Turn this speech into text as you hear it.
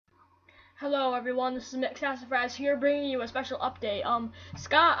Hello everyone, this is Fnaf here bringing you a special update.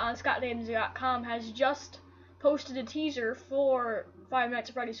 Scott on ScottGames.com has just posted a teaser for Five Nights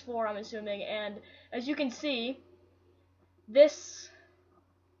at Freddy's 4, I'm assuming, and as you can see, this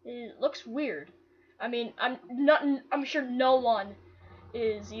looks weird. I mean, I'm sure no one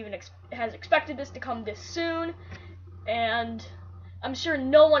has expected this to come this soon, and I'm sure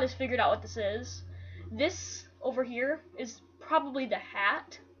no one has figured out what this is. This over here is probably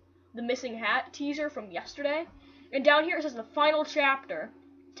the missing hat teaser from yesterday, and down here it says the final chapter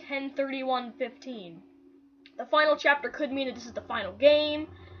 10/31/15. The final chapter could mean that this is the final game,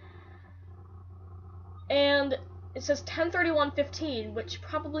 and it says 10/31/15, which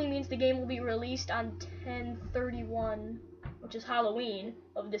probably means the game will be released on 10/31, which is Halloween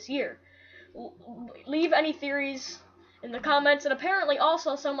of this year. Leave any theories in the comments, and apparently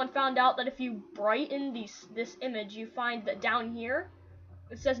also someone found out that if you brighten this image, you find that down here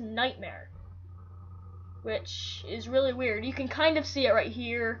it says Nightmare, which is really weird. You can kind of see it right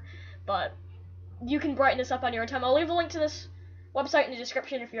here, but you can brighten this up on your own time. I'll leave a link to this website in the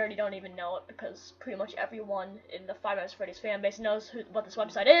description if you already don't even know it, because pretty much everyone in the Five Nights at Freddy's fan base knows what this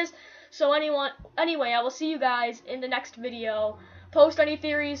website is. So anyway, I will see you guys in the next video. Post any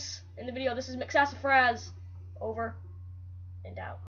theories in the video. This is Fnaf, over and out.